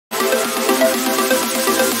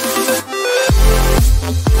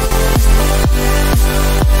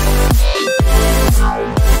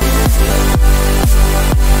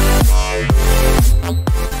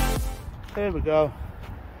we go.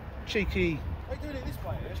 Cheeky. Are you doing it this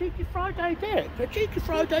way, eh? Cheeky Friday dip. A cheeky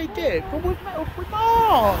Friday dip. And we've met up with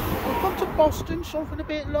Mark. We've come to Boston, something a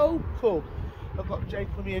bit local. I've got Jake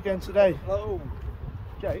with me again today. Hello.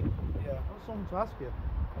 Jake? Yeah. I've got something to ask you.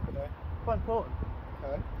 Okay. Quite important.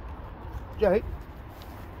 Okay. Jake?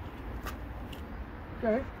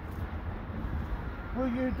 Jake? Will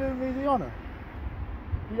you do me the honour?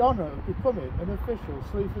 The honour of becoming an official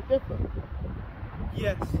Sleaford Dipper?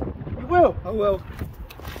 Yes. You will? I will.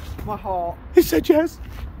 My heart. He said yes.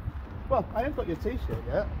 Well, I haven't got your t-shirt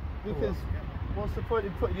yet, because what's the point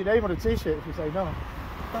in putting your name on a t-shirt if you say no?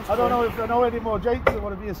 I don't know if I know any more Jakes that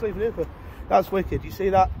want to be a Sleaford Dipper. That's wicked. You see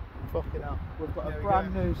that? Fucking hell. We've got a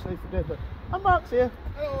brand new Sleaford Dipper. And Mark's here.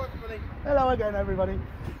 Hello, everybody. Hello again, everybody.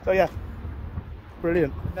 So yeah,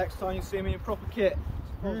 brilliant. Next time you see me in proper kit,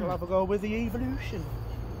 We'll have a go with the Evolution.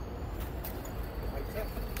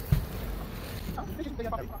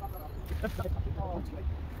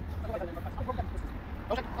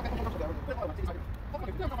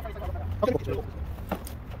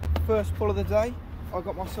 First pull of the day, I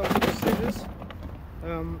got myself some scissors.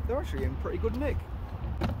 They're actually in pretty good nick.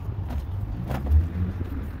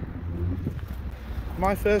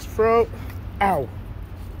 My first throw, ow!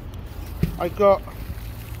 I got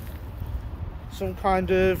some kind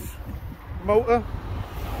of motor.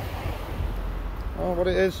 Oh, what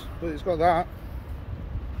it is, but it's got that.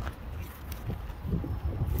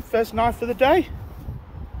 First knife of the day.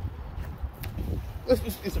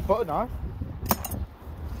 It's a butter knife.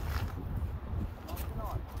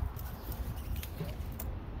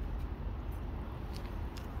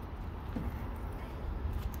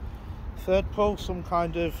 Third pull, some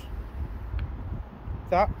kind of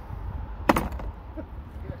that.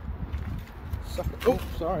 Second, oh,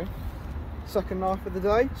 sorry. Second knife of the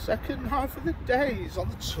day. Second knife of the day is on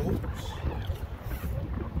the tools.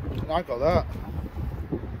 And I got that.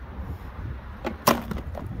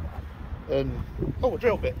 And oh, a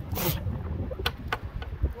drill bit.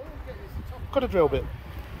 Got a drill bit.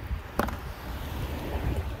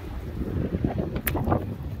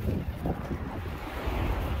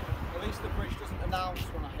 At least the bridge doesn't announce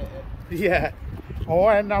when I hit it. Yeah. Oh,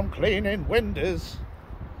 and I'm cleaning windows.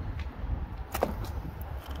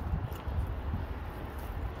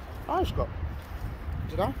 I just got.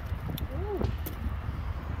 Did I? Ooh.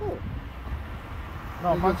 Oh.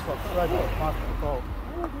 No, mine's got thread. Mine's got bolt.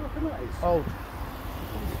 Oh, look at that. Oh.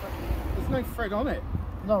 There's no thread on it.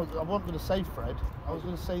 No, I wasn't going to say thread. I was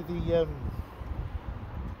going to say the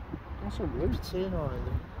That's all loose. patina on it,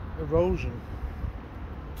 the erosion.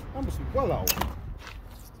 That must be well old.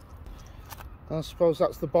 I suppose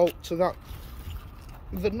that's the bolt to that,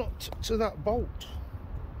 the nut to that bolt.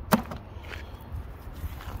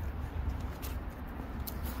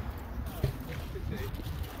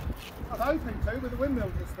 I was hoping to, with the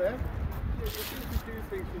windmill just there.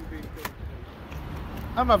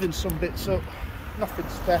 I'm having some bits up, nothing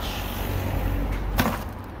special.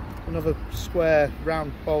 Another square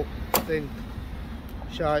round bolt thing,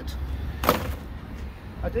 shite.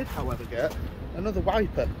 I did, however, get another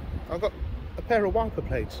wiper. I got a pair of wiper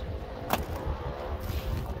plates,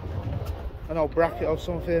 an old bracket or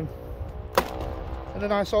something, and a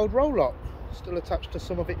nice old roll lock still attached to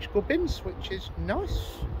some of its gubbins, which is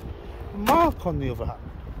nice. Mark, on the other hand,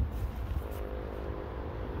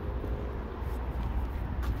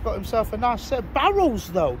 got himself a nice set of barrels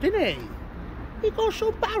though, didn't he? He got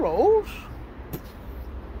some barrels.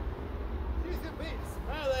 She's a bit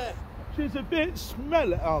smelly. She's a bit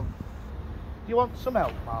smelly. Oh, do you want some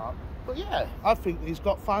help, Mark? But yeah, I think he's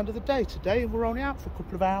got find of the day today, and we're only out for a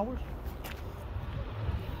couple of hours.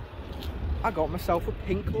 I got myself a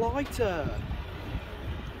pink lighter.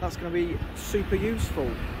 That's going to be super useful.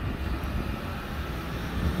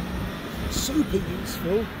 Super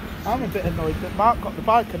useful. I'm a bit annoyed that Mark got the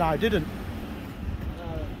bike and I didn't.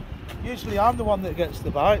 Usually I'm the one that gets the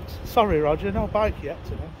bike. Sorry, Roger, no bike yet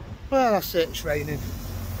today. Well, that's it, it's raining.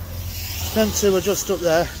 Them two are just up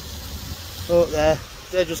there.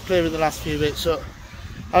 They're just clearing the last few bits up.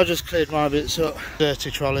 I just cleared my bits up.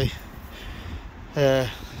 Dirty trolley. A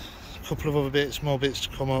couple of other bits, more bits to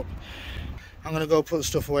come up. I'm going to go put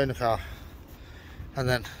stuff away in the car. And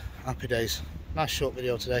then, happy days. Nice short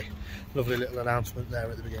video today. Lovely little announcement there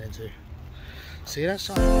at the beginning too. See you next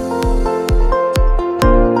time.